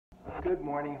Good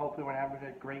morning. Hopefully we're having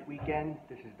a great weekend.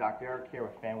 This is Dr. Eric here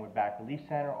with Fanwood Back Relief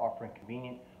Center, offering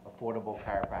convenient, affordable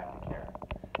chiropractic care.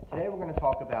 Today we're going to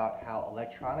talk about how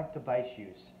electronic device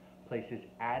use places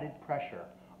added pressure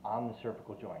on the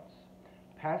cervical joints.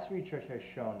 Past research has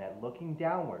shown that looking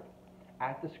downward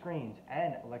at the screens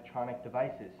and electronic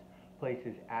devices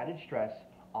places added stress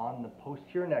on the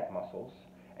posterior neck muscles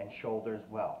and shoulder as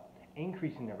well,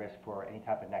 increasing the risk for any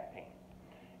type of neck pain.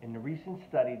 In the recent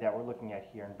study that we're looking at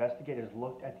here, investigators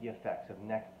looked at the effects of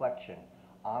neck flexion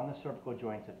on the cervical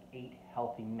joints of 8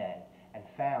 healthy men and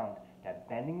found that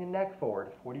bending the neck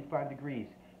forward 45 degrees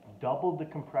doubled the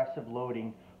compressive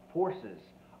loading forces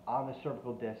on the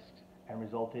cervical discs and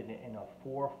resulted in a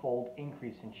 4-fold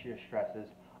increase in shear stresses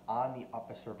on the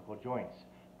upper cervical joints,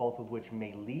 both of which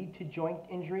may lead to joint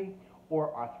injury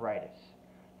or arthritis.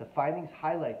 The findings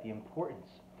highlight the importance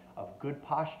of good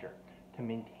posture to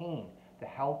maintain the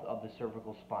health of the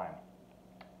cervical spine.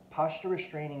 Posture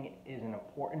restraining is an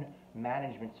important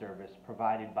management service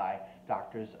provided by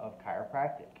doctors of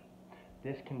chiropractic.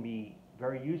 This can be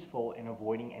very useful in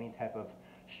avoiding any type of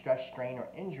stress, strain, or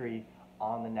injury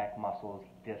on the neck muscles,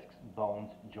 discs, bones,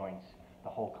 joints, the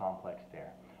whole complex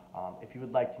there. If you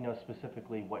would like to know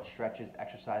specifically what stretches,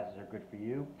 exercises are good for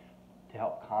you to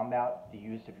help combat the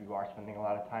use, if you are spending a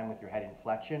lot of time with your head in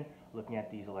flexion, looking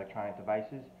at these electronic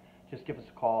devices, just give us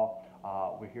a call.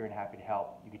 We're here and happy to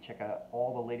help. You can check out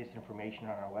all the latest information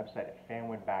on our website at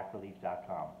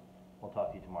fanwoodbackrelief.com. We'll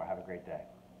talk to you tomorrow. Have a great day.